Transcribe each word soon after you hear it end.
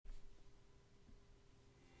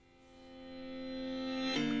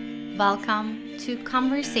Welcome to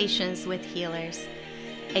Conversations with Healers,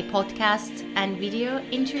 a podcast and video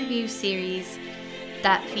interview series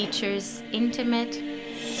that features intimate,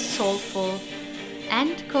 soulful,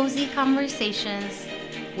 and cozy conversations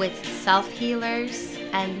with self-healers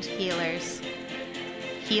and healers.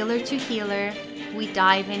 Healer to healer, we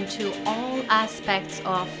dive into all aspects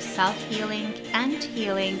of self-healing and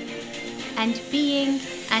healing and being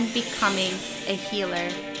and becoming a healer.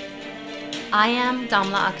 I am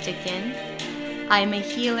Damla Aktekin. I'm a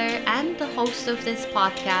healer and the host of this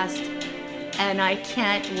podcast, and I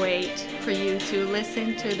can't wait for you to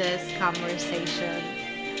listen to this conversation.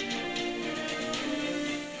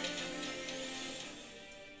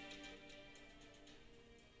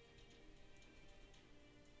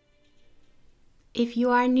 If you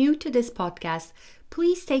are new to this podcast,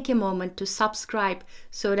 please take a moment to subscribe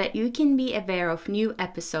so that you can be aware of new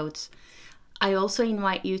episodes. I also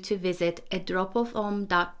invite you to visit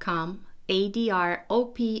adropofom.com,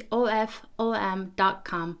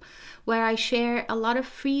 adropofom.com, where I share a lot of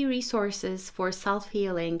free resources for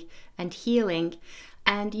self-healing and healing,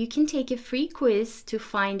 and you can take a free quiz to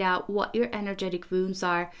find out what your energetic wounds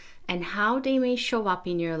are and how they may show up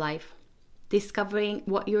in your life. Discovering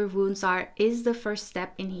what your wounds are is the first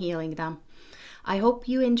step in healing them. I hope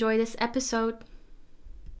you enjoy this episode.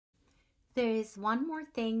 There is one more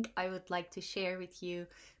thing I would like to share with you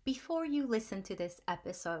before you listen to this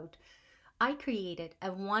episode. I created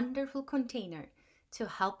a wonderful container to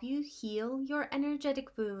help you heal your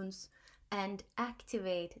energetic wounds and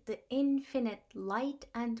activate the infinite light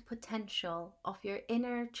and potential of your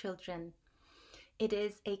inner children. It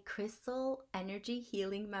is a crystal energy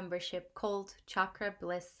healing membership called Chakra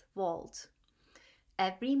Bliss Vault.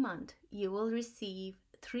 Every month, you will receive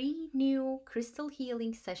 3 new crystal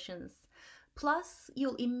healing sessions. Plus,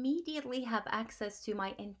 you'll immediately have access to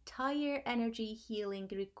my entire energy healing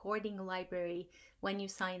recording library when you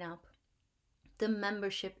sign up. The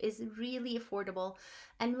membership is really affordable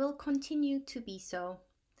and will continue to be so.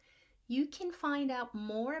 You can find out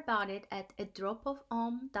more about it at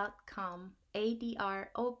adropofom.com,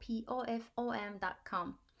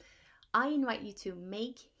 adropofom.com. I invite you to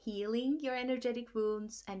make healing your energetic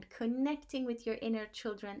wounds and connecting with your inner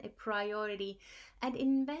children a priority and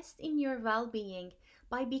invest in your well-being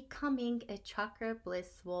by becoming a Chakra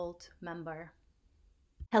Bliss Vault member.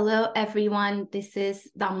 Hello everyone, this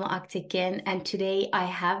is Damla Aktekin, and today I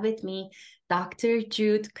have with me Dr.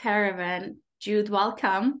 Jude Currivan. Jude,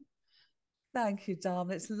 welcome. Thank you,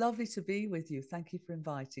 Dom. It's lovely to be with you. Thank you for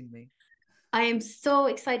inviting me. I am so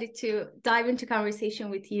excited to dive into conversation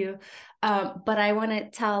with you, but I want to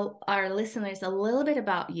tell our listeners a little bit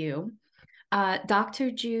about you.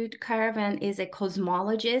 Dr. Jude Currivan is a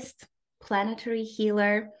cosmologist, planetary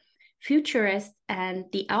healer, futurist, and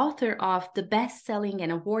the author of the best-selling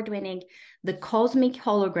and award-winning The Cosmic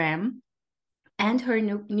Hologram, and her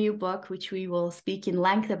new book, which we will speak in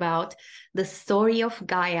length about, The Story of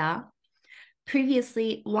Gaia.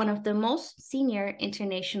 Previously one of the most senior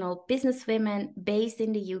international businesswomen based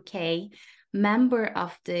in the UK, member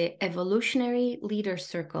of the Evolutionary Leaders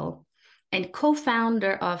Circle, and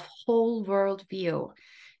co-founder of Whole World View.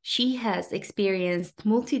 She has experienced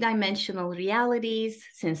multidimensional realities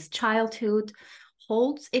since childhood,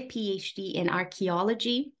 holds a PhD in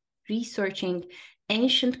archaeology, researching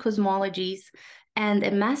ancient cosmologies, and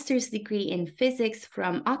a master's degree in physics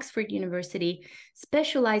from Oxford University,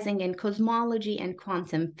 specializing in cosmology and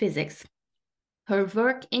quantum physics. Her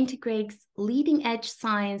work integrates leading-edge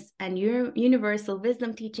science and universal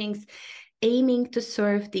wisdom teachings, aiming to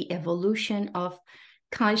serve the evolution of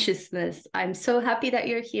consciousness. I'm so happy that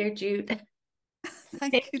you're here, Jude.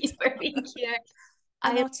 Thank you for being here.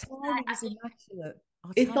 And our timing is immaculate.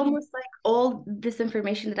 It's almost like all this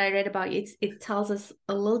information that I read about you, it tells us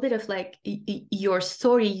a little bit of like your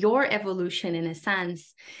story, your evolution in a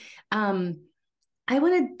sense. I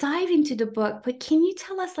want to dive into the book, but can you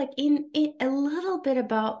tell us like in a little bit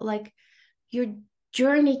about like your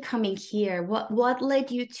journey coming here? What led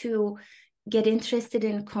you to get interested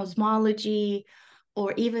in cosmology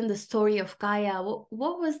or even the story of Gaia?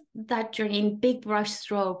 What was that journey in big brush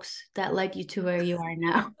strokes that led you to where you are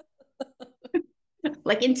now?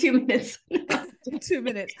 Like in 2 minutes. In 2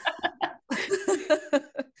 minutes.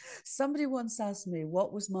 Somebody once asked me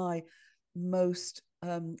what was my most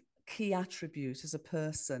key attribute as a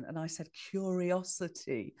person, and I said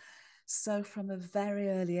curiosity. So from a very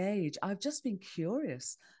early age, I've just been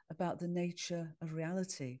curious about the nature of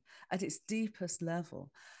reality at its deepest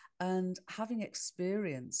level, and having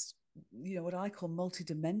experienced, what I call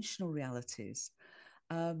multidimensional realities.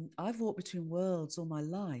 I've walked between worlds all my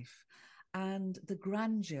life. And the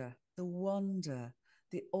grandeur, the wonder,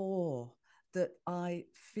 the awe that I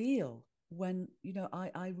feel when,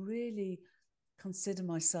 I really consider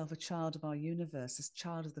myself a child of our universe, a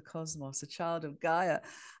child of the cosmos, a child of Gaia,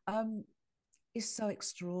 is so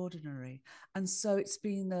extraordinary. And so it's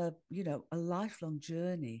been a lifelong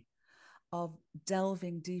journey of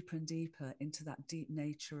delving deeper and deeper into that deep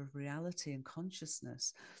nature of reality and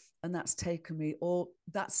consciousness. And that's taken me all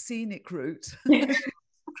that scenic route.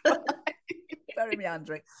 Very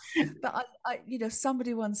meandering. But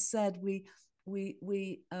somebody once said we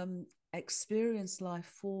experience life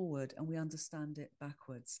forward and we understand it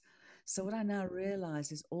backwards. So what I now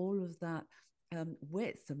realize is all of that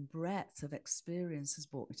width and breadth of experience has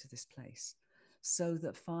brought me to this place, so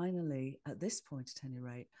that finally, at this point at any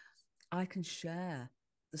rate, I can share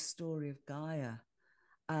the story of Gaia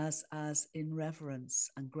as in reverence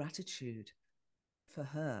and gratitude for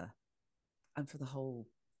her and for the whole,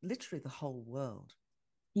 literally the whole world.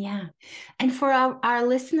 Yeah. And for our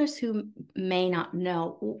listeners who may not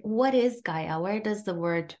know, what is Gaia? Where does the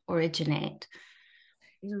word originate?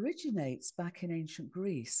 It originates back in ancient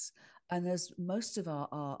Greece. And as most of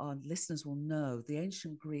our listeners will know, the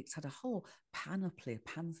ancient Greeks had a whole panoply, a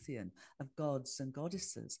pantheon of gods and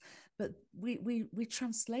goddesses. But we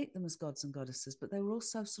translate them as gods and goddesses, but they were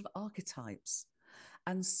also sort of archetypes.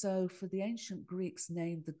 And so for the ancient Greeks,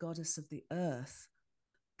 named the goddess of the earth,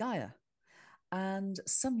 Gaia. And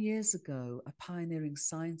some years ago, a pioneering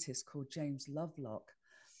scientist called James Lovelock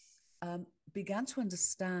began to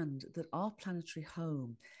understand that our planetary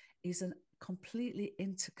home is a completely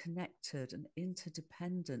interconnected and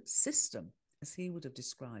interdependent system, as he would have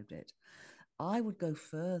described it. I would go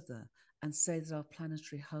further and say that our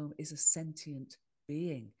planetary home is a sentient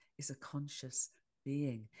being, is a conscious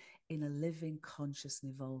being in a living, conscious,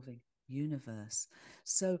 and evolving universe.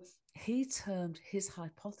 So he termed his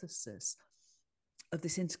hypothesis of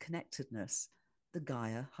this interconnectedness the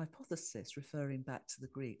Gaia hypothesis, referring back to the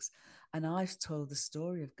Greeks. And I've told the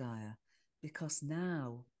story of Gaia because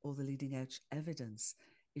now all the leading edge evidence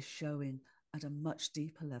is showing at a much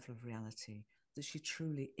deeper level of reality that she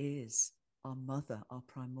truly is our mother, our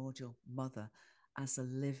primordial mother, as a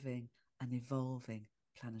living and evolving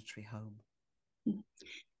planetary home.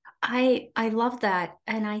 I love that.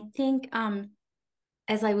 And I think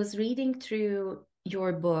as I was reading through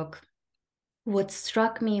your book, what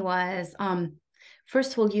struck me was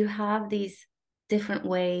first of all, you have these different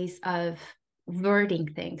ways of wording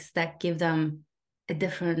things that give them a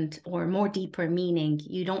different or more deeper meaning.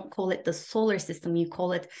 You don't call it the solar system, you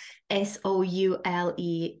call it SOULELAR,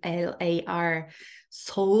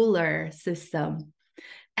 solar system.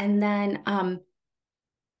 And then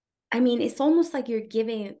I mean, it's almost like you're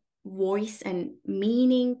giving voice and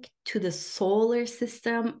meaning to the solar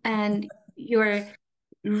system, and you're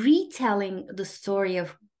retelling the story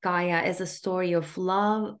of Gaia as a story of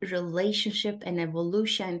love, relationship, and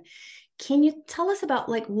evolution. Can you tell us about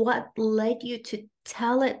like what led you to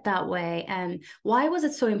tell it that way, and why was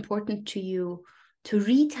it so important to you to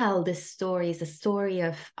retell this story as a story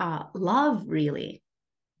of love, really?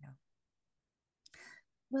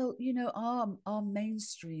 Well, our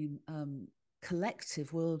mainstream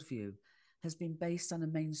collective worldview has been based on a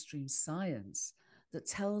mainstream science that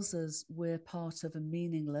tells us we're part of a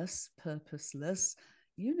meaningless, purposeless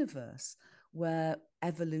universe where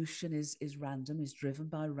evolution is random, is driven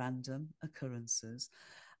by random occurrences,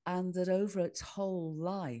 and that over its whole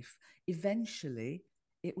life, eventually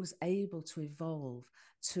it was able to evolve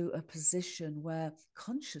to a position where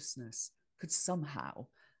consciousness could somehow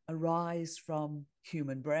arise from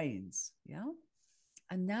human brains. Yeah.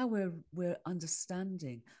 And now we're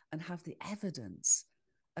understanding and have the evidence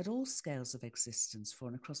at all scales of existence for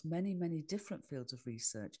and across many, many different fields of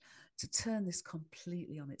research to turn this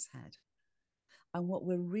completely on its head. And what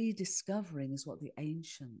we're rediscovering is what the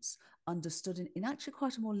ancients understood in actually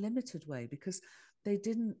quite a more limited way, because they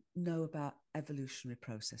didn't know about evolutionary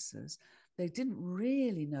processes. They didn't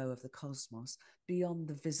really know of the cosmos beyond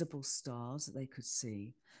the visible stars that they could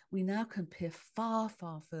see. We now can peer far,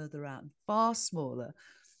 far further out and far smaller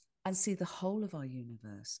and see the whole of our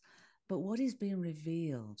universe. But what is being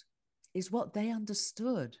revealed is what they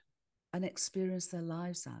understood and experienced their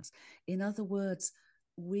lives as. In other words,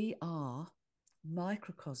 we are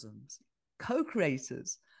microcosms,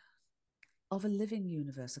 co-creators of a living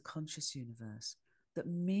universe, a conscious universe that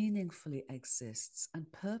meaningfully exists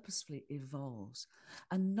and purposefully evolves,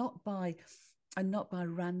 and not by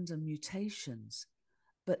random mutations,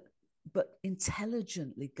 but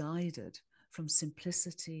intelligently guided from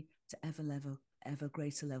simplicity to ever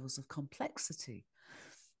greater levels of complexity.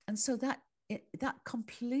 And so that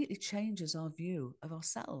completely changes our view of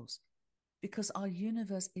ourselves. because our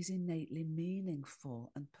universe is innately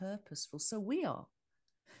meaningful and purposeful. So we are.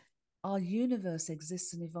 Our universe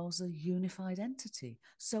exists and evolves as a unified entity.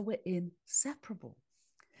 So we're inseparable.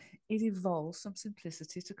 It evolves from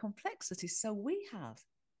simplicity to complexity. So we have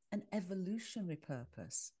an evolutionary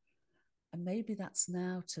purpose. And maybe that's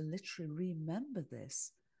now to literally remember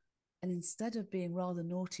this. And instead of being rather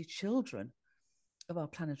naughty children of our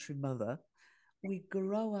planetary mother, we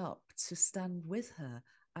grow up to stand with her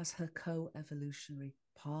as her co-evolutionary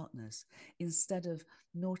partners, instead of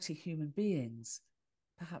naughty human beings,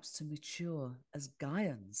 perhaps to mature as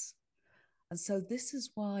Gaians. And so this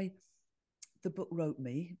is why the book wrote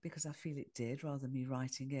me, because I feel it did rather than me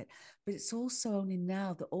writing it. But it's also only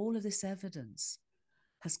now that all of this evidence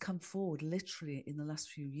has come forward literally in the last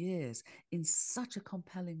few years in such a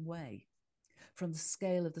compelling way, from the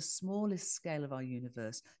scale of the smallest scale of our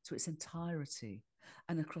universe to its entirety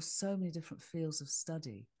and across so many different fields of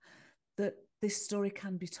study, that this story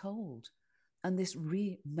can be told, and this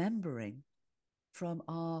remembering from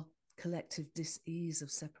our collective dis-ease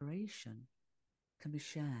of separation can be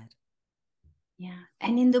shared. Yeah.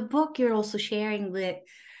 And in the book, you're also sharing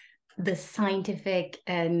the scientific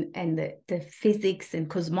and the physics and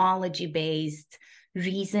cosmology based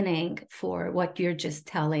reasoning for what you're just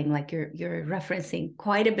telling. Like you're referencing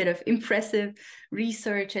quite a bit of impressive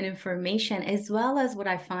research and information, as well as what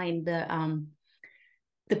I find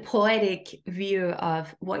the poetic view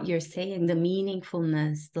of what you're saying, the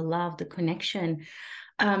meaningfulness, the love, the connection.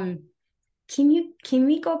 um can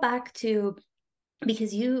we go back to,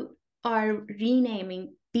 because you are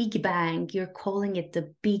renaming Big Bang, you're calling it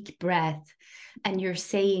the big breath, and you're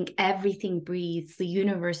saying everything breathes, the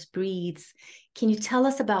universe breathes. Can you tell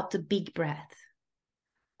us about the big breath?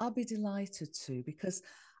 I'll be delighted to, because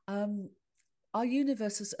our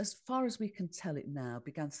universe, as far as we can tell it now,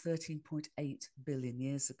 began 13.8 billion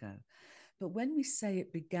years ago. But when we say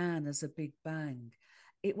it began as a big bang,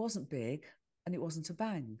 it wasn't big and it wasn't a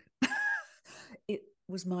bang. It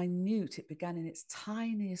was minute. It began in its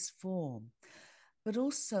tiniest form. But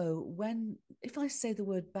also, if I say the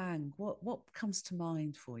word bang, what comes to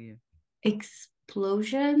mind for you?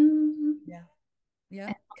 Explosion. Yeah.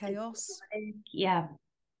 Yeah. Chaos. Yeah.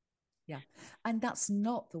 Yeah. And that's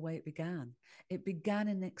not the way it began. It began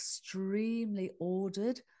in an extremely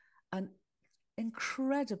ordered and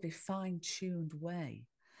incredibly fine-tuned way.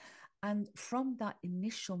 And from that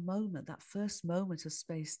initial moment, that first moment of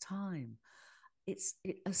space-time,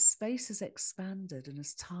 as space has expanded and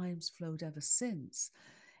as time's flowed ever since,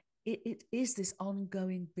 it is this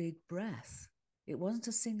ongoing big breath. It wasn't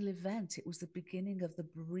a single event. It was the beginning of the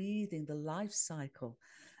breathing, the life cycle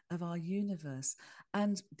of our universe.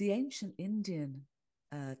 And the ancient Indian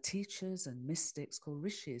teachers and mystics called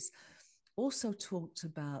rishis also talked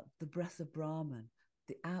about the breath of Brahman,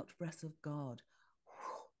 the out breath of God.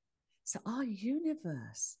 So our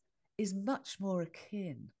universe is much more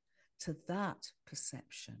akin to that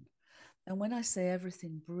perception. And when I say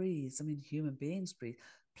everything breathes, I mean human beings breathe,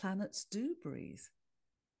 planets do breathe,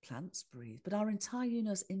 plants breathe, but our entire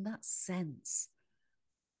universe, in that sense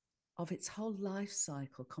of its whole life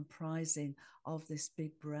cycle comprising of this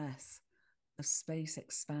big breath of space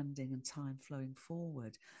expanding and time flowing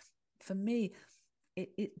forward, for me,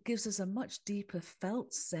 it gives us a much deeper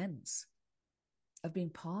felt sense of being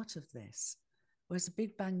part of this, whereas the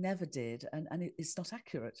Big Bang never did, and it's not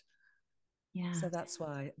accurate. Yeah. So that's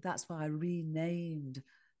why I renamed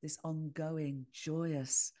this ongoing,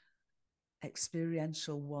 joyous,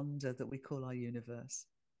 experiential wonder that we call our universe.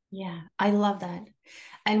 Yeah, I love that.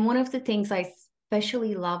 And one of the things I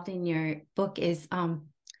especially loved in your book is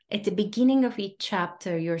at the beginning of each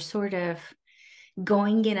chapter, you're sort of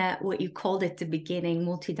going in a what you called at the beginning,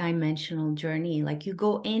 multidimensional journey. Like you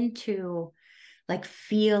go into, like,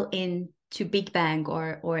 feel into Big Bang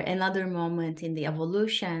or another moment in the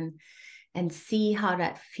evolution and see how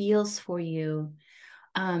that feels for you,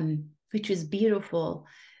 which is beautiful.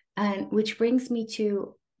 And which brings me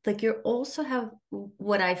to, like, you also have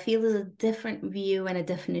what I feel is a different view and a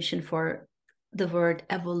definition for the word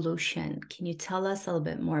evolution. Can you tell us a little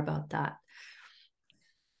bit more about that?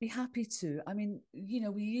 Be happy to. I mean,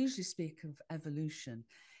 we usually speak of evolution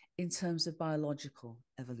in terms of biological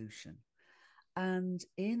evolution. And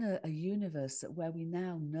in a universe where we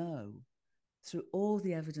now know, through all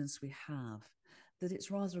the evidence we have, that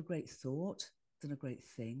it's rather a great thought than a great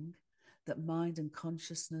thing, that mind and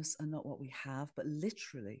consciousness are not what we have, but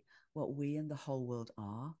literally what we and the whole world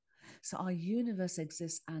are. So our universe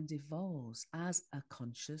exists and evolves as a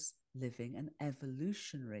conscious, living, and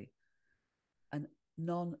evolutionary and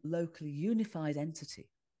non-locally unified entity.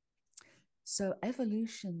 So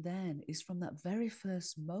evolution then is from that very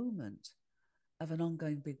first moment of an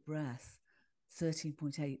ongoing big breath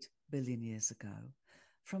 13.8 billion years ago,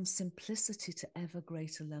 from simplicity to ever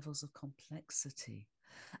greater levels of complexity.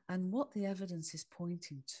 And what the evidence is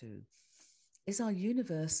pointing to is our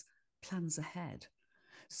universe plans ahead.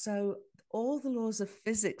 So all the laws of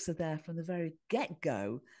physics are there from the very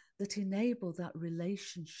get-go that enable that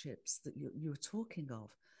relationships that you're talking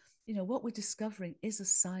of. You know, what we're discovering is a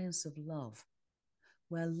science of love,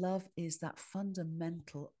 where love is that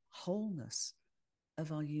fundamental wholeness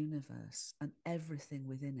of our universe and everything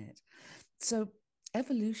within it. So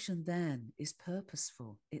evolution then is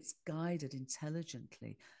purposeful. It's guided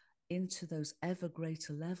intelligently into those ever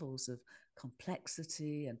greater levels of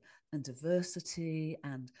complexity and diversity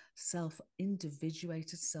and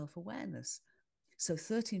self-individuated self-awareness. So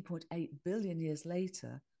 13.8 billion years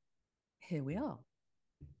later, here we are.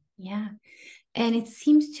 Yeah. And it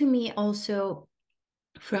seems to me also,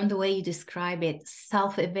 from the way you describe it,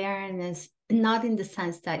 self-awareness, not in the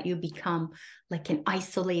sense that you become like an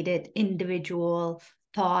isolated individual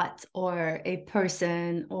thought or a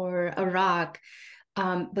person or a rock,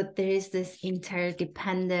 but there is this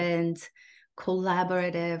interdependent,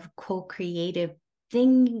 collaborative, co-creative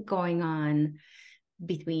thing going on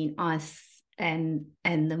between us and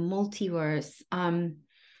the multiverse.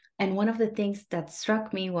 And one of the things that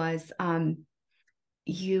struck me was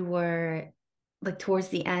you were like towards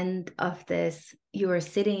the end of this, you were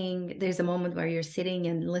sitting, there's a moment where you're sitting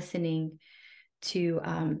and listening to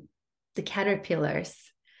the caterpillars,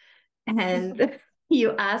 and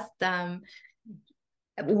you asked them,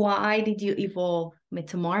 why did you evolve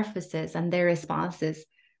metamorphosis, and their responses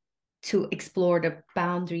to explore the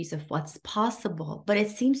boundaries of what's possible. But it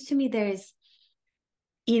seems to me there's,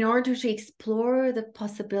 in order to explore the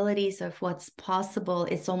possibilities of what's possible,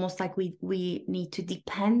 it's almost like we need to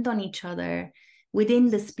depend on each other within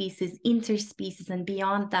the species, interspecies, and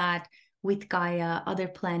beyond that with Gaia, other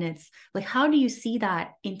planets. Like, how do you see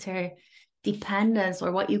that interdependence,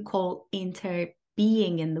 or what you call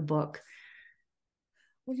interbeing, in the book?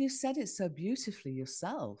 Well, you said it so beautifully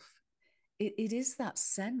yourself. It is that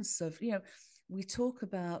sense of, you know, we're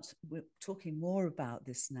talking more about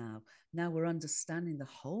this now. Now we're understanding the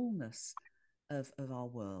wholeness of our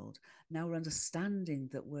world. Now we're understanding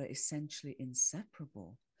that we're essentially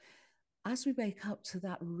inseparable. As we wake up to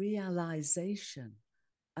that realization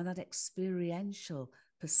and that experiential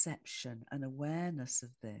perception and awareness of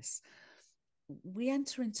this, we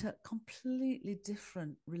enter into completely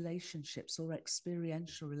different relationships or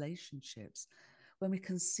experiential relationships when we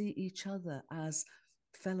can see each other as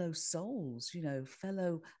fellow souls, you know,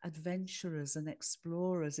 fellow adventurers and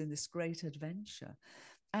explorers in this great adventure.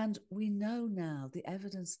 And we know now, the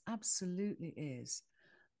evidence absolutely is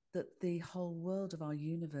that the whole world of our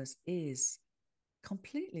universe is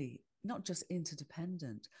completely not just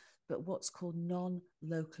interdependent, but what's called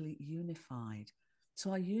non-locally unified.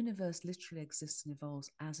 So our universe literally exists and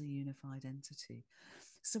evolves as a unified entity.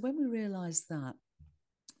 So when we realize that,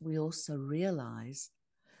 we also realize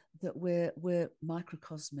that we're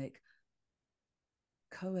microcosmic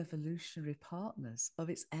co-evolutionary partners of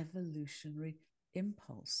its evolutionary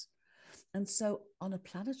impulse. And so on a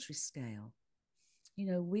planetary scale, you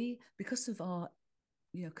know, we, because of our,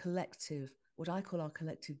 you know, collective, what I call our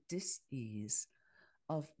collective dis-ease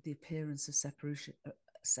of the appearance of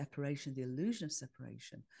separation, the illusion of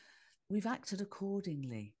separation, we've acted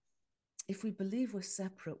accordingly. If we believe we're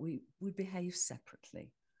separate, we behave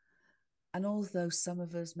separately. And although some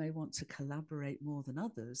of us may want to collaborate more than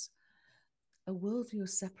others, a worldview of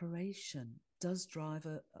separation does drive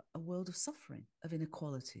a world of suffering, of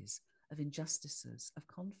inequalities, of injustices, of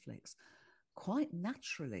conflicts, quite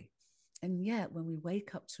naturally. And yet, when we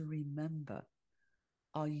wake up to remember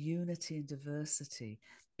our unity and diversity,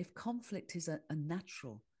 if conflict is a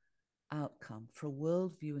natural outcome for a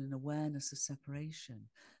worldview and an awareness of separation,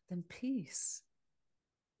 then peace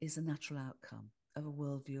is a natural outcome of a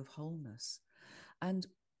worldview of wholeness. And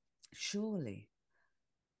surely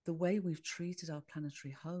the way we've treated our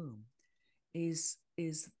planetary home is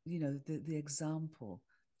you know, the example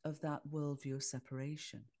of that worldview of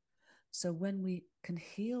separation. So when we can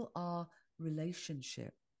heal our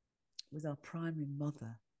relationship with our primary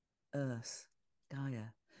mother, Earth,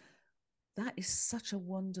 Gaia, that is such a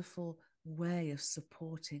wonderful way of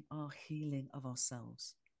supporting our healing of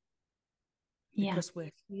ourselves. Yeah. Because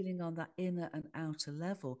we're healing on that inner and outer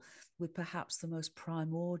level with perhaps the most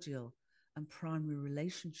primordial and primary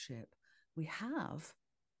relationship we have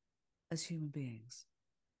as human beings,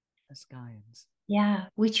 as Gaians. Yeah,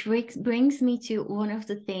 which brings me to one of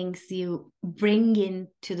the things you bring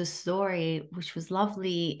into the story, which was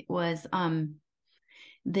lovely, was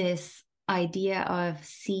this idea of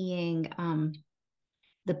seeing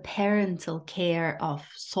the parental care of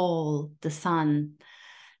Sol, the sun,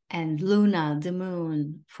 and Luna, the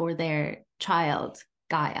moon, for their child,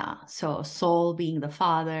 Gaia. So Sol being the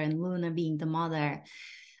father and Luna being the mother,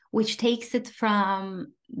 which takes it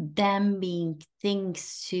from them being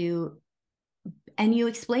things to, and you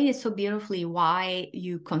explain it so beautifully why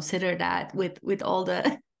you consider that with all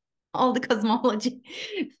the all the cosmology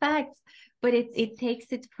facts, but it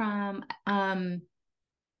takes it from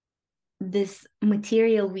this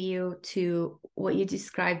material view to what you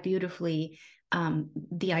described beautifully,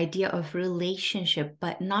 the idea of relationship,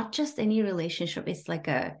 but not just any relationship. It's like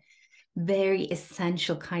a very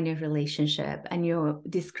essential kind of relationship, and you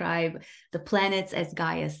describe the planets as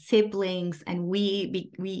Gaia's siblings, and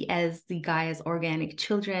we as the Gaia's organic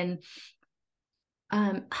children.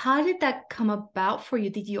 How did that come about for you?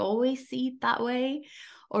 Did you always see it that way,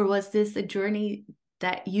 or was this a journey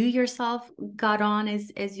that you yourself got on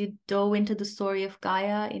as you dove into the story of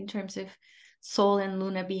Gaia in terms of Sol and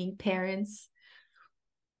Luna being parents?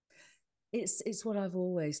 It's what I've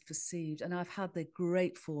always perceived, and I've had the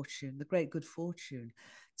great fortune, the great good fortune,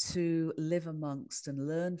 to live amongst and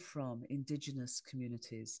learn from Indigenous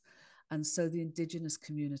communities. And so the Indigenous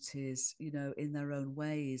communities, you know, in their own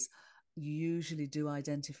ways, usually do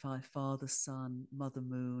identify father, son, mother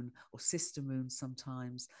moon, or sister moon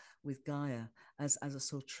sometimes with Gaia as a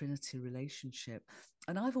sort of trinity relationship.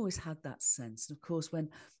 And I've always had that sense. And of course, when,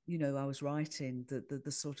 you know, I was writing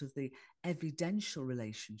the sort of the evidential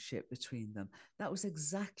relationship between them, that was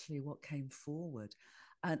exactly what came forward.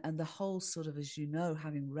 And the whole sort of, as you know,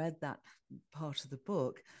 having read that part of the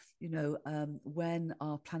book, you know, when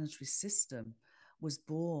our planetary system was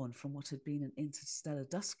born from what had been an interstellar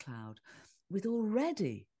dust cloud, with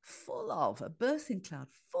already full of a birthing cloud,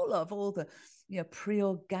 full of all the, you know,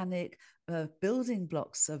 pre-organic building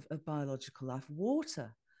blocks of biological life,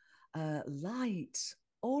 water, light,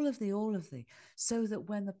 all of the, so that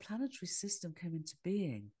when the planetary system came into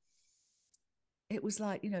being, it was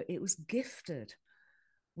like, you know, it was gifted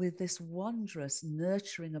with this wondrous,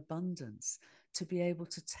 nurturing abundance to be able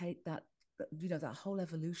to take that, you know, that whole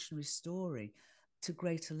evolutionary story to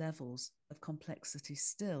greater levels of complexity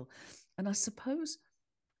still. And I suppose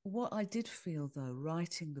what I did feel, though,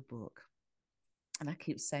 writing the book, and I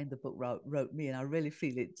keep saying the book wrote me, and I really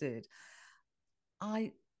feel it did.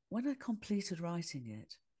 When I completed writing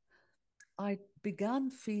it, I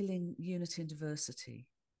began feeling unity and diversity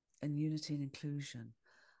and unity and inclusion.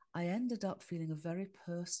 I ended up feeling a very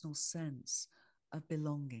personal sense of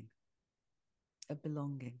belonging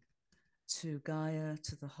to Gaia,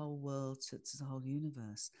 to the whole world, to the whole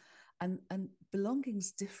universe. And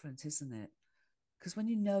belonging's different, isn't it? Because when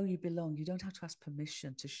you know you belong, you don't have to ask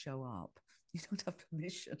permission to show up. You don't have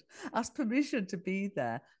permission. Ask permission to be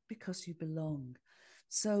there because you belong.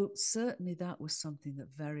 So certainly that was something that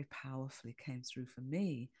very powerfully came through for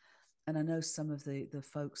me. And I know some of the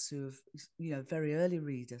folks who have, you know, very early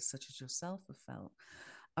readers, such as yourself, have felt.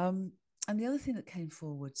 And the other thing that came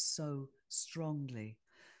forward so strongly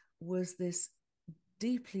was this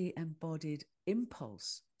deeply embodied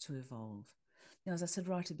impulse to evolve. You know, as I said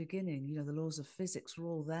right at the beginning, you know, the laws of physics were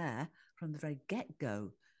all there from the very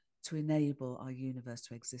get-go to enable our universe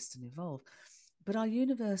to exist and evolve. But our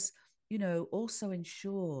universe, you know, also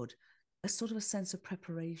ensured a sort of a sense of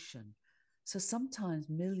preparation. So sometimes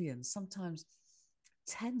millions, sometimes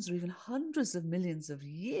tens or even hundreds of millions of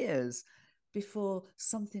years before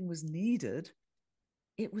something was needed,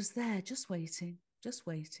 it was there just waiting, just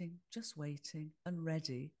waiting, just waiting, and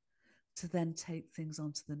ready to then take things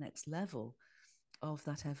on to the next level of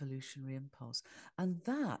that evolutionary impulse. And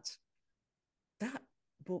that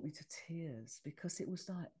brought me to tears, because it was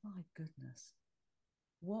like, my goodness,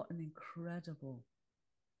 what an incredible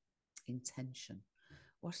intention.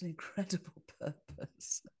 What an incredible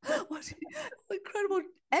purpose. What incredible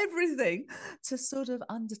everything to sort of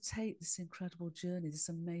undertake this incredible journey, this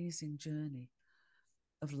amazing journey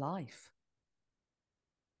of life.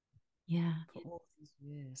 Yeah. For all these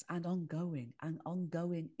years, and ongoing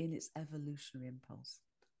in its evolutionary impulse.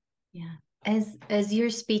 Yeah. As you're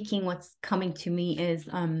speaking, what's coming to me is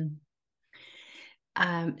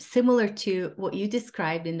similar to what you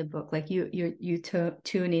described in the book. Like you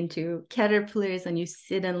tune into caterpillars and you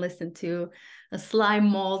sit and listen to a slime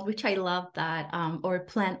mold, which I love that, or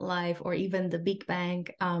plant life, or even the Big Bang.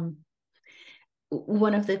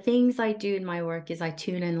 One of the things I do in my work is I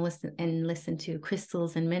tune and listen to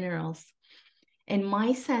crystals and minerals. And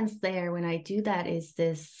my sense there when I do that is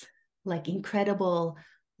this like incredible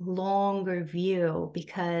longer view,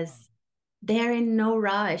 because they're in no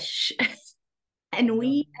rush. And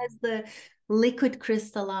we, as the liquid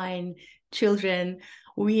crystalline children,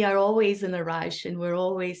 we are always in a rush and we're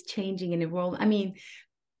always changing in the world. I mean,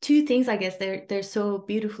 two things, I guess, they're so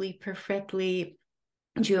beautifully, perfectly,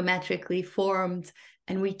 geometrically formed,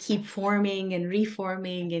 and we keep forming and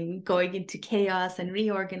reforming and going into chaos and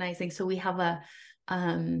reorganizing. So we have a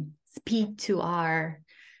speed to our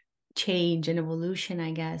change and evolution,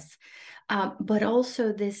 I guess. But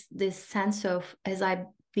also this sense of, as I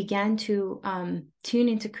began to tune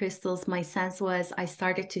into crystals, my sense was I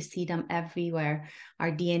started to see them everywhere.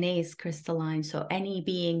 Our DNA is crystalline, so any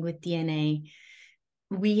being with DNA,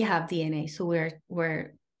 we have DNA, so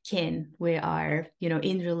we're kin. We are,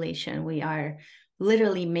 in relation. We are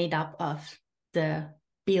literally made up of the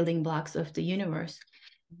building blocks of the universe.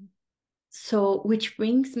 Mhm. So, which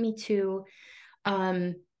brings me to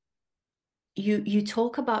um, you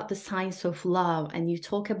talk about the science of love and you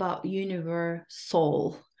talk about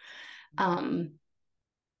universal. Um,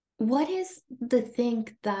 what is the thing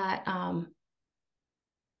that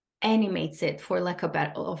animates it, for lack of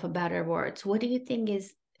a better words? What do you think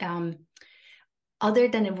is other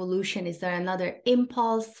than evolution? Is there another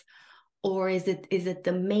impulse, or is it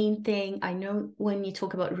the main thing? I know when you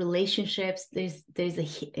talk about relationships, there's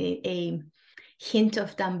a hint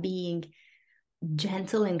of them being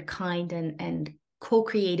gentle and kind and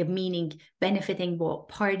co-creative, meaning benefiting both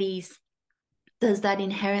parties. Does that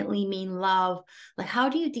inherently mean love? Like, how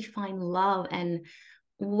do you define love, and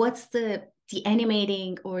what's the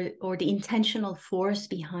animating or the intentional force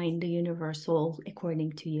behind the universal,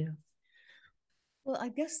 according to you? Well, I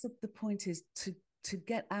guess the point is to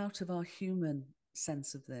get out of our human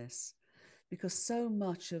sense of this, because so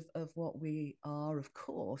much of what we are, of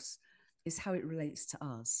course, is how it relates to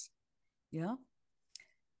us. Yeah.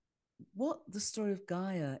 What the story of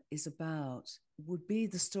Gaia is about would be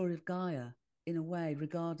the story of Gaia in a way,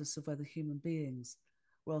 regardless of whether human beings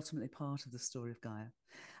were ultimately part of the story of Gaia.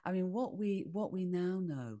 I mean, what we now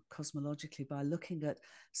know cosmologically by looking at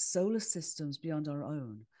solar systems beyond our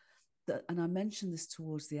own, that, and I mentioned this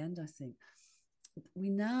towards the end, I think, we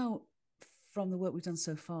now, from the work we've done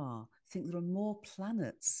so far, think there are more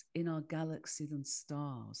planets in our galaxy than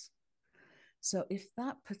stars. So if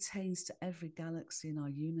that pertains to every galaxy in our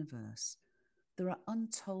universe, there are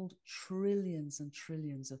untold trillions and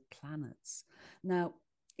trillions of planets. Now,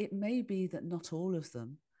 it may be that not all of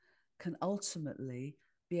them can ultimately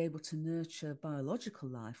be able to nurture biological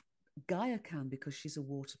life. Gaia can, because she's a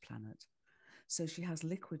water planet. So she has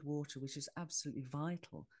liquid water, which is absolutely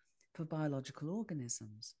vital for biological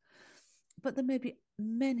organisms. But there may be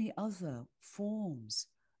many other forms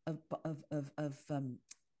of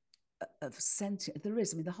sentient. There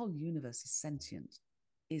is, I mean, the whole universe is sentient,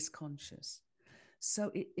 is conscious.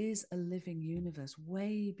 So it is a living universe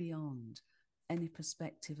way beyond any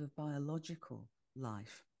perspective of biological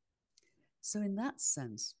life. So, in that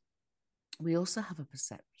sense, we also have a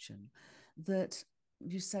perception that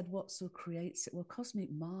you said what sort of creates it? Well,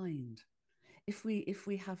 cosmic mind. If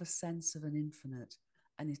we have a sense of an infinite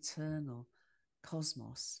and eternal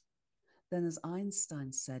cosmos, then as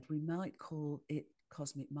Einstein said, we might call it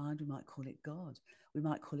cosmic mind, we might call it God, we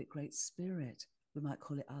might call it great spirit, we might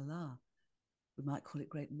call it Allah, we might call it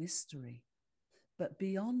great mystery. But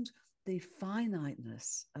beyond the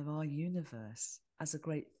finiteness of our universe as a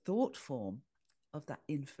great thought form of that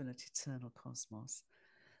infinite eternal cosmos,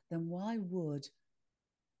 then why would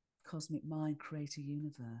cosmic mind create a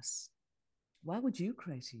universe? Why would you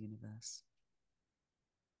create a universe?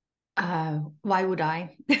 Why would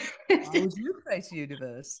I? Why would you create a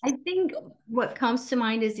universe? I think what comes to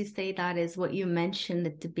mind as you say that is what you mentioned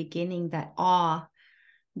at the beginning, that awe,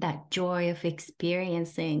 that joy of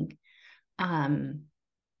experiencing. Um,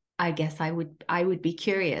 I guess I would be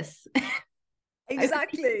curious.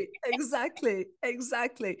 Exactly, exactly,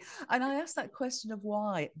 exactly. And I asked that question of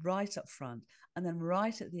why right up front, and then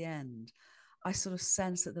right at the end, I sort of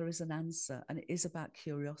sense that there is an answer, and it is about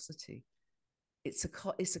curiosity. It's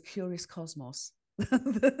a curious cosmos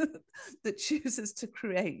that chooses to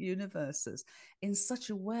create universes in such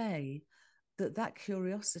a way that that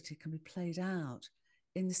curiosity can be played out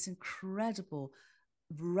in this incredible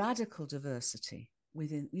radical diversity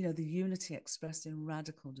within, the unity expressed in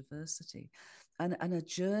radical diversity, and a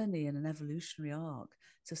journey and an evolutionary arc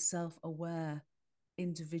to self-aware,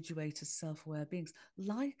 individuated, self-aware beings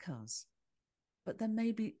like us. But there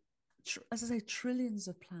may be, as I say, trillions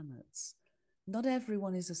of planets. Not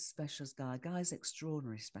everyone is as special as Gaia. Gaia's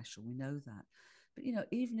extraordinary special. We know that. But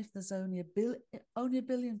even if there's only a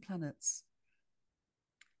billion planets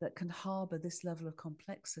that can harbor this level of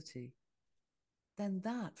complexity, then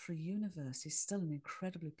that for a universe is still an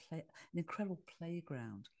incredible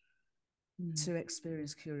playground Mm, to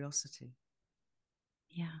experience curiosity.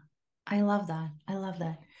 yeah. I love that. I love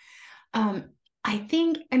that. I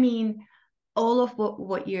think, I mean, all of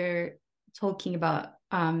what you're talking about,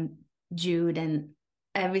 Jude, and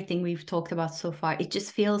everything we've talked about so far, it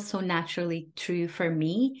just feels so naturally true for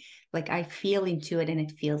me. Like I feel into it and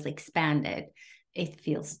it feels expanded. It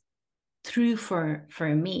feels true for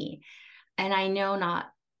me. And I know not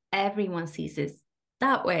everyone sees it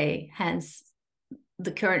that way, hence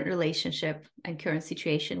the current relationship and current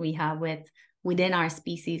situation we have within our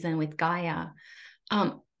species and with Gaia.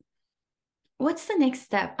 Um, what's the next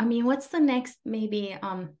step? I mean, what's the next maybe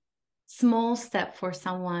small step for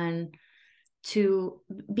someone to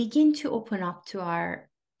begin to open up to our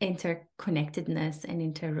interconnectedness and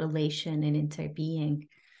interrelation and interbeing?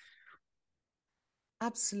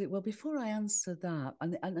 Absolutely. Well, before I answer that,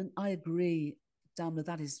 and I agree, Damla,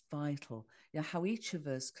 that is vital. Yeah, how each of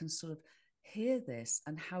us can sort of hear this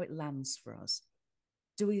and how it lands for us.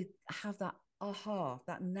 Do we have that aha,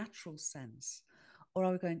 that natural sense? Or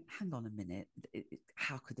are we going, hang on a minute,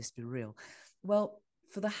 how could this be real? Well,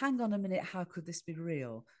 for the hang on a minute, how could this be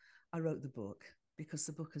real? I wrote the book because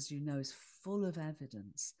the book, as you know, is full of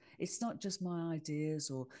evidence. It's not just my ideas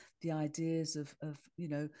or the ideas of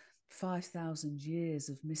 5,000 years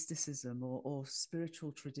of mysticism or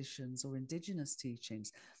spiritual traditions or indigenous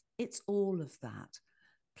teachings. It's all of that.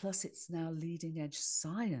 Plus, it's now leading edge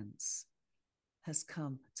science has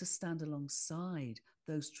come to stand alongside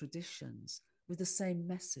those traditions with the same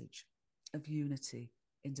message of unity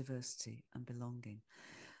in diversity and belonging.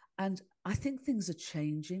 And I think things are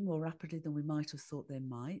changing more rapidly than we might have thought they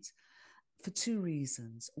might for two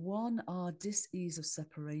reasons. One, our dis-ease of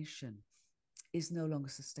separation is no longer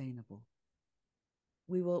sustainable.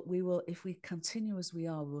 We will, if we continue as we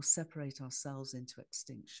are, we'll separate ourselves into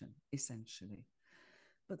extinction, essentially.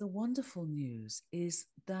 But the wonderful news is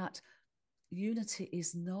that unity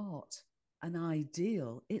is not an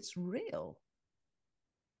ideal, it's real.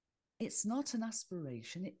 It's not an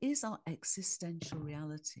aspiration, it is our existential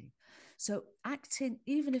reality. So acting,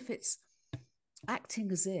 even if it's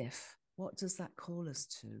acting as if, what does that call us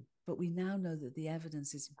to? But we now know that the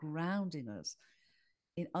evidence is grounding us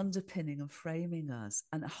in underpinning and framing us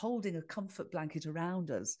and holding a comfort blanket around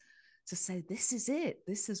us to say, this is it,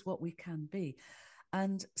 this is what we can be.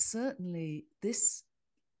 And certainly this,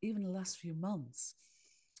 even the last few months,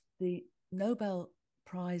 the Nobel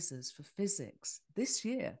Prizes for physics this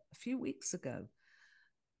year, a few weeks ago,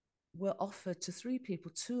 were offered to three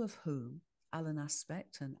people, two of whom, Alan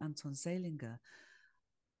Aspect and Anton Zeilinger,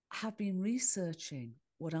 have been researching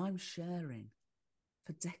what I'm sharing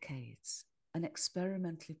for decades and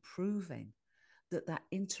experimentally proving that that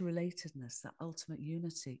interrelatedness, that ultimate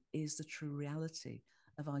unity is the true reality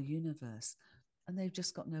of our universe. And they've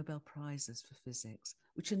just got Nobel Prizes for physics,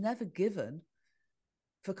 which are never given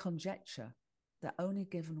for conjecture. They're only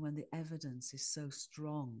given when the evidence is so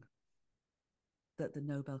strong that the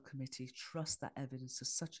Nobel Committee trusts that evidence to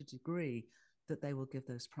such a degree that they will give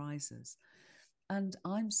those prizes. And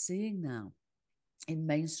I'm seeing now in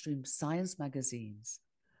mainstream science magazines,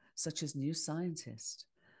 such as New Scientist,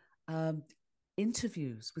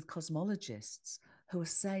 interviews with cosmologists who are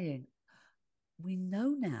saying, we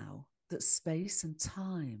know now that space and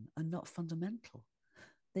time are not fundamental.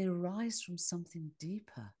 They arise from something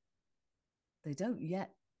deeper. They don't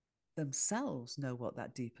yet themselves know what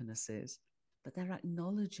that deepness is, but they're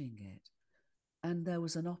acknowledging it. And there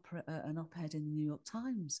was an op-ed in the New York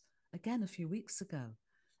Times, again, a few weeks ago,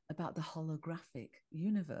 about the holographic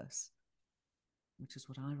universe, which is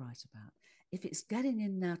what I write about. If it's getting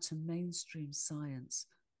in now to mainstream science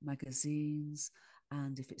magazines,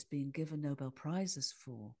 and if it's being given Nobel Prizes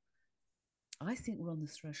for, I think we're on the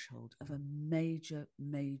threshold of a major,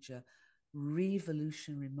 major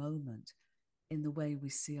revolutionary moment in the way we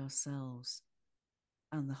see ourselves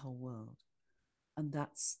and the whole world. And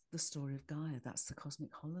that's the story of Gaia. That's the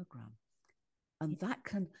cosmic hologram. And that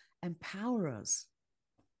can empower us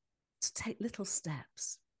to take little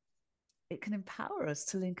steps. It can empower us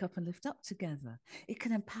to link up and lift up together. It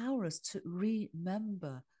can empower us to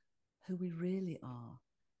remember who we really are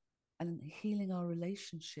and healing our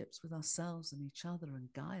relationships with ourselves and each other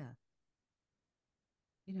and Gaia.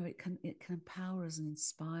 You know, it can empower us and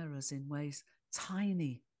inspire us in ways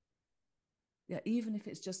tiny. Yeah, even if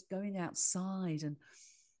it's just going outside. And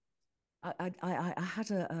I had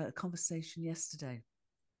a conversation yesterday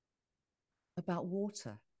about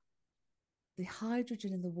water. The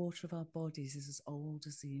hydrogen in the water of our bodies is as old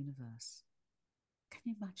as the universe. Can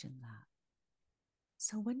you imagine that?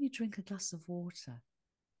 So when you drink a glass of water,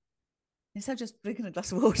 instead of just drinking a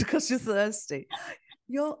glass of water because you're thirsty,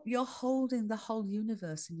 you're holding the whole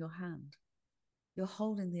universe in your hand. You're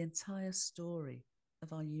holding the entire story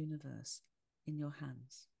of our universe in your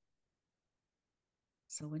hands.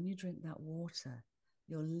 So when you drink that water,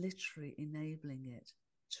 you're literally enabling it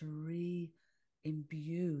to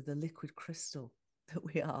re-imbue the liquid crystal that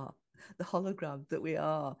we are, the hologram that we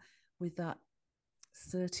are, with that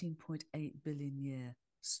 13.8 billion year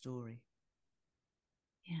story.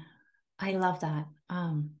 Yeah, I love that.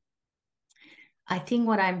 I think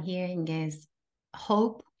what I'm hearing is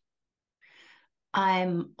hope.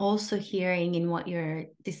 I'm also hearing in what you're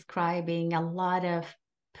describing a lot of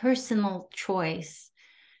personal choice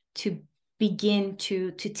to begin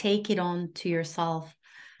to take it on to yourself,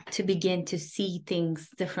 to begin to see things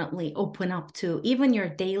differently, open up to even your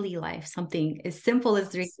daily life, something as simple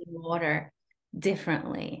as drinking water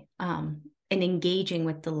differently, and engaging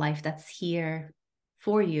with the life that's here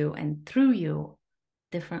for you and through you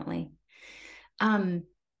differently.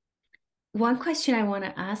 One question I want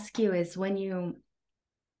to ask you is, when you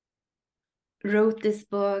wrote this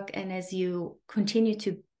book and as you continue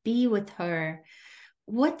to be with her,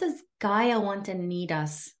 what does Gaia want and need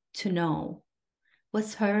us to know?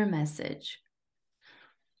 What's her message?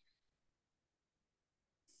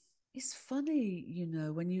 It's funny, you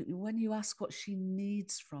know, when you ask what she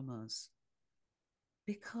needs from us,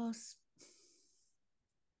 because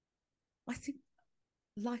I think,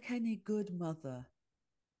 like any good mother,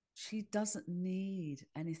 she doesn't need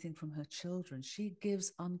anything from her children. She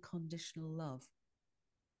gives unconditional love.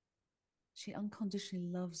 She unconditionally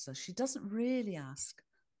loves us. She doesn't really ask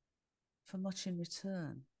for much in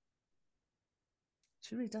return.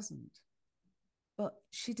 She really doesn't. But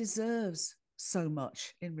she deserves so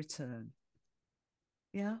much in return.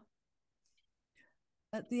 Yeah.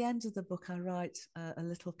 At the end of the book, I write a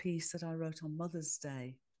little piece that I wrote on Mother's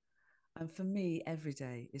Day. And for me, every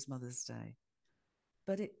day is Mother's Day.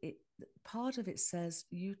 But it part of it says,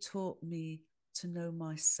 you taught me to know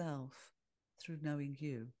myself through knowing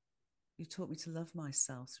you. You taught me to love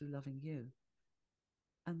myself through loving you.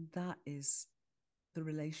 And that is the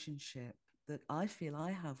relationship that I feel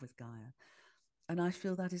I have with Gaia. And I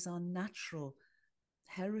feel that is our natural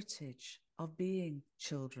heritage of being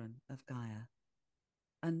children of Gaia.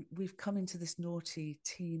 And we've come into this naughty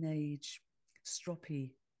teenage,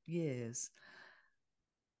 stroppy years.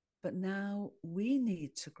 But now we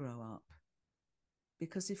need to grow up,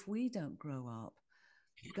 because if we don't grow up,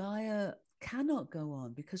 Gaia cannot go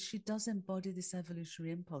on, because she does embody this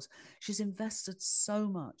evolutionary impulse. She's invested so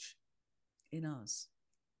much in us.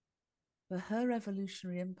 But her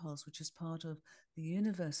evolutionary impulse, which is part of the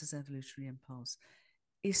universe's evolutionary impulse,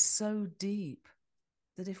 is so deep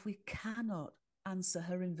that if we cannot answer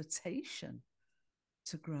her invitation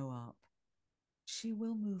to grow up, she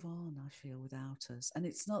will move on, I feel, without us. And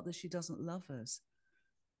it's not that she doesn't love us,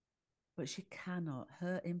 but she cannot.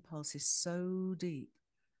 Her impulse is so deep.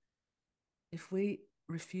 If we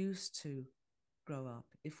refuse to grow up,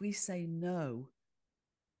 if we say no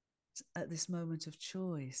at this moment of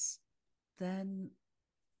choice, then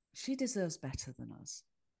she deserves better than us.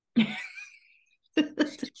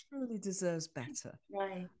 She truly deserves better.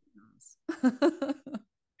 Right.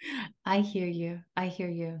 I hear you. I hear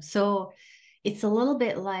you. So it's a little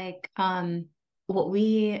bit like what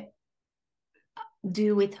we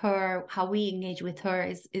do with her, how we engage with her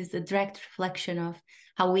is a direct reflection of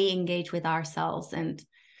how we engage with ourselves, and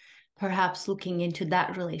perhaps looking into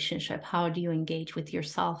that relationship. How do you engage with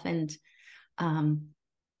yourself? And um,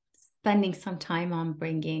 spending some time on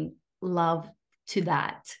bringing love to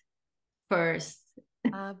that first.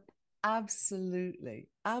 Absolutely.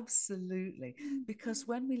 Absolutely. Because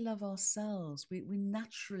when we love ourselves, we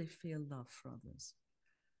naturally feel love for others.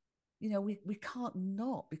 You know, we can't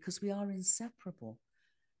not, because we are inseparable.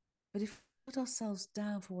 But if we put ourselves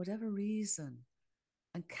down for whatever reason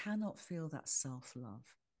and cannot feel that self-love,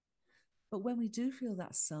 but when we do feel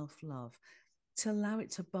that self-love, to allow it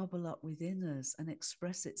to bubble up within us and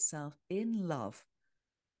express itself in love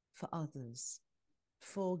for others,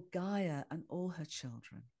 for Gaia and all her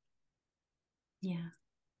children. Yeah.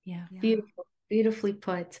 Yeah. Yeah. Beautiful. Beautifully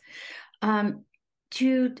put.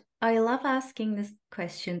 Jude, I love asking this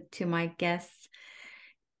question to my guests.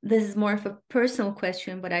 This is more of a personal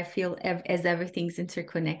question, but I feel as everything's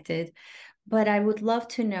interconnected. But I would love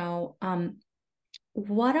to know,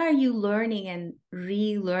 what are you learning and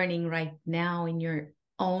relearning right now in your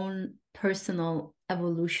own personal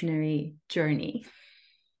evolutionary journey?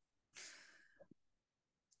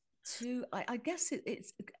 I guess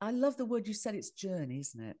it's, I love the word you said, it's journey,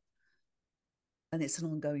 isn't it? And it's an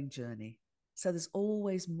ongoing journey. So there's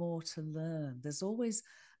always more to learn. There's always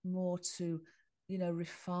more to,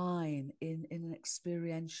 refine in an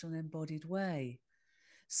experiential, embodied way.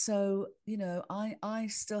 So, I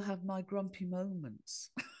still have my grumpy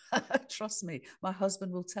moments. Trust me, my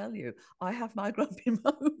husband will tell you, I have my grumpy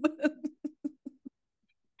moments.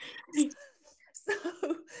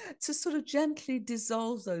 So to sort of gently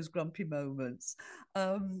dissolve those grumpy moments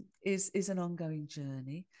is an ongoing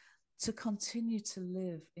journey. To continue to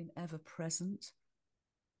live in ever present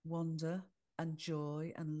wonder and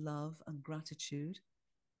joy and love and gratitude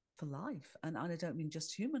for life. And I don't mean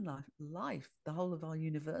just human life, the whole of our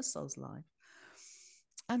universal's life.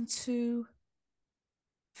 And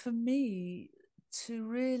for me, to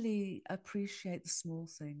really appreciate the small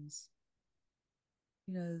things,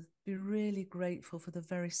 be really grateful for the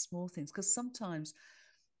very small things. Because sometimes,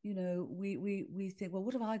 we think, well,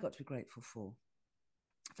 what have I got to be grateful for?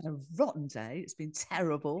 I've had a rotten day. It's been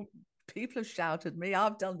terrible. People have shouted at me.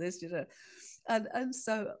 I've done this, and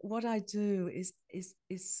so what I do is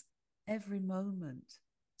every moment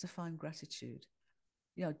to find gratitude.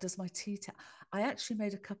 Does my tea? I actually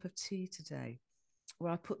made a cup of tea today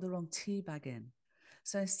where I put the wrong tea bag in.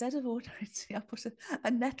 So instead of ordinary tea, I put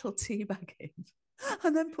a nettle tea bag in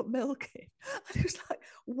and then put milk in. And it was like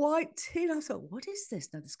white tea. And I thought, what is this?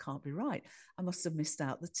 No, this can't be right. I must have missed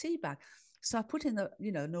out the tea bag. So I put in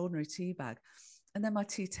an ordinary tea bag. And then my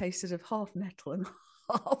tea tasted of half nettle and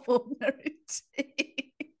half ordinary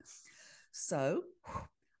tea. So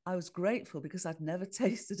I was grateful because I'd never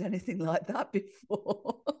tasted anything like that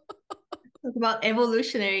before. Talk about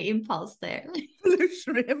evolutionary impulse there.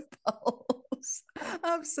 Evolutionary impulse.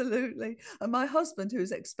 Absolutely. And my husband, who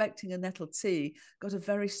was expecting a nettle tea, got a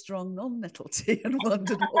very strong non-nettle tea and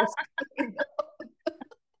wondered what was going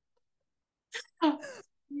on.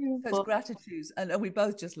 So it's gratitude, and we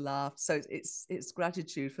both just laughed. So it's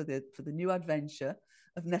gratitude for the new adventure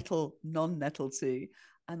of non-nettle tea,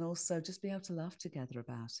 and also just be able to laugh together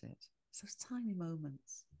about it. So it's tiny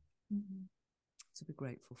moments to be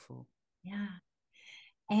grateful for. Yeah.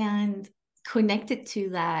 And connected to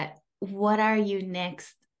that, what are you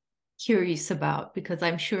next curious about? Because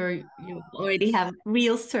I'm sure you already have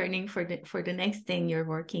wheels turning for the next thing you're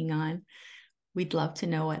working on. We'd love to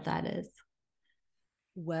know what that is.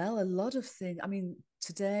 Well, a lot of things. I mean,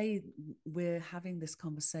 today we're having this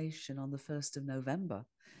conversation on the 1st of November,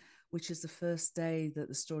 which is the first day that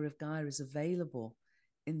the story of Gaia is available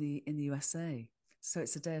in the USA. So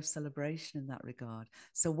it's a day of celebration in that regard.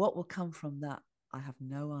 So what will come from that, I have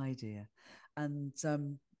no idea. And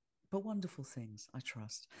but wonderful things, I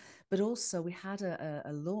trust. But also we had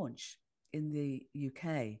a launch in the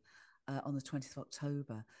UK on the 20th of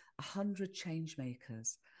October, 100 change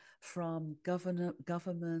makers from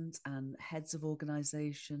government and heads of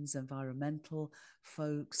organizations, environmental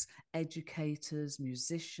folks, educators,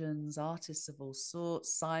 musicians, artists of all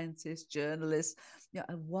sorts, scientists, journalists,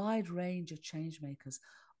 a wide range of change makers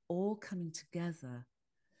all coming together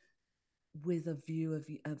with a view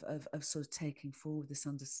of sort of taking forward this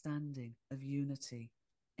understanding of unity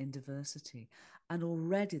in diversity. And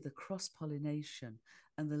already the cross-pollination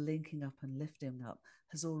and the linking up and lifting up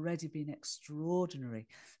has already been extraordinary.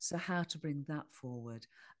 So how to bring that forward.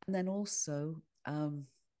 And then also, I'm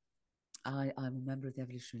a member of the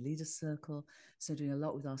Evolutionary Leaders Circle, so doing a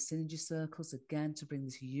lot with our synergy circles, again, to bring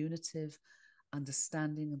this unitive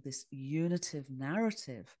understanding of this unitive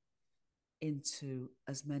narrative into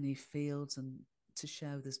as many fields and to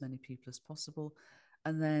share with as many people as possible.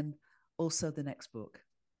 And then also the next book.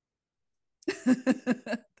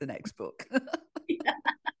 The next book.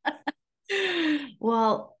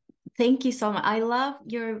 Well, thank you so much. I love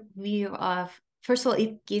your view of, first of all,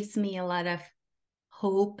 it gives me a lot of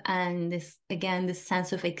hope and this, again, this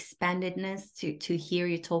sense of expandedness to hear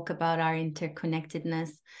you talk about our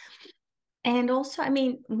interconnectedness. And also, I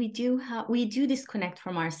mean, we do disconnect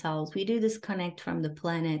from ourselves. We do disconnect from the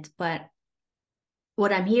planet. But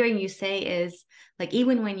what I'm hearing you say is, like,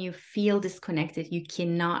 even when you feel disconnected, you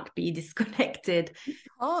cannot be disconnected. You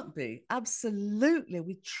can't be. Absolutely.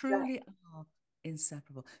 We truly are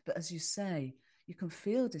inseparable. But as you say, you can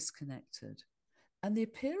feel disconnected. And the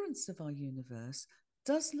appearance of our universe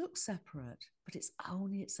does look separate, but it's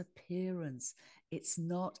only its appearance. It's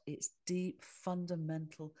not its deep,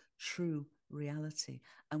 fundamental, true reality.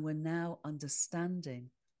 And we're now understanding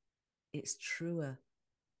its truer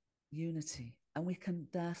unity. And we can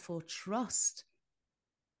therefore trust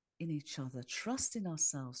in each other, trust in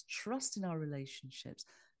ourselves, trust in our relationships,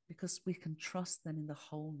 because we can trust then in the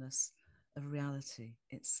wholeness of reality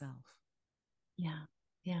itself. Yeah,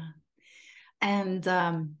 yeah. And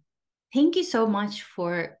thank you so much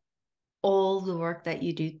for all the work that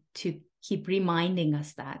you do to keep reminding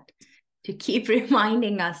us that,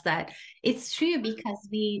 it's true, because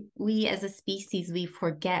we as a species, we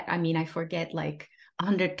forget. I mean, I forget like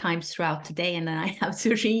 100 times throughout the day, and then I have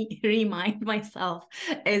to remind myself,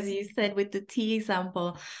 as you said with the tea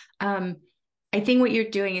example. I think what you're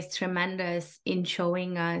doing is tremendous in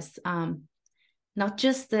showing us not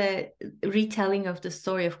just the retelling of the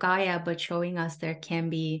story of Gaia, but showing us there can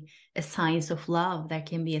be a science of love, there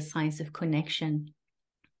can be a science of connection.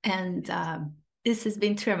 And this has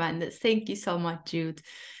been tremendous. Thank you so much, Jude.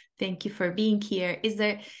 Thank you for being here. Is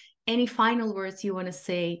there any final words you want to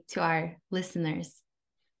say to our listeners?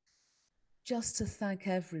 Just to thank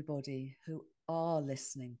everybody who are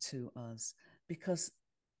listening to us, because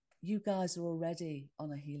you guys are already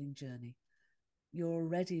on a healing journey. You're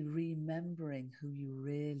already remembering who you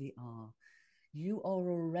really are. You are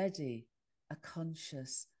already a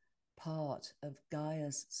conscious part of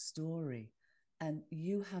Gaia's story. And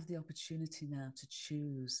you have the opportunity now to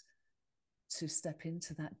choose to step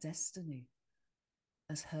into that destiny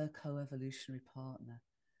as her co-evolutionary partner.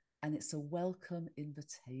 And it's a welcome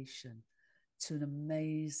invitation to an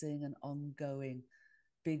amazing and ongoing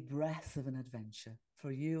big breath of an adventure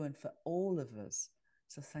for you and for all of us.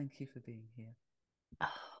 So thank you for being here. Oh,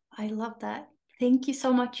 I love that. Thank you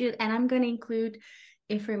so much, Jude. And I'm going to include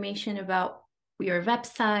information about your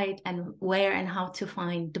website and where and how to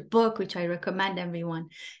find the book, which I recommend everyone.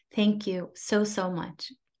 Thank you so, so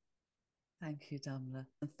much. Thank you, Damla.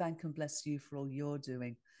 And thank and bless you for all you're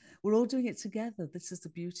doing. We're all doing it together. This is the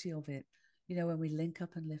beauty of it. You know, when we link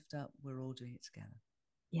up and lift up, we're all doing it together.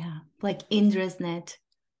 Yeah, like Indra's net,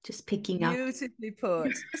 just picking up. Beautifully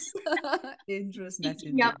put. Indra's net.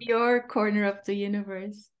 Picking up your corner of the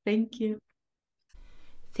universe. Thank you.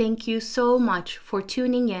 Thank you so much for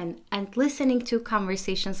tuning in and listening to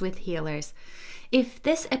Conversations with Healers. If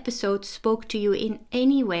this episode spoke to you in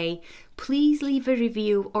any way, please leave a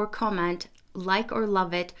review or comment, like or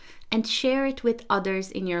love it, and share it with others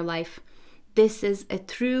in your life. This is a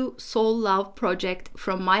true soul love project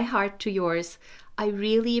from my heart to yours. I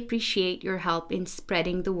really appreciate your help in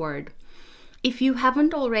spreading the word. If you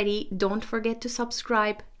haven't already, don't forget to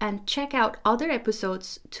subscribe and check out other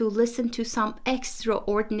episodes to listen to some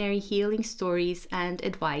extraordinary healing stories and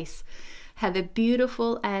advice. Have a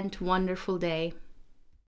beautiful and wonderful day.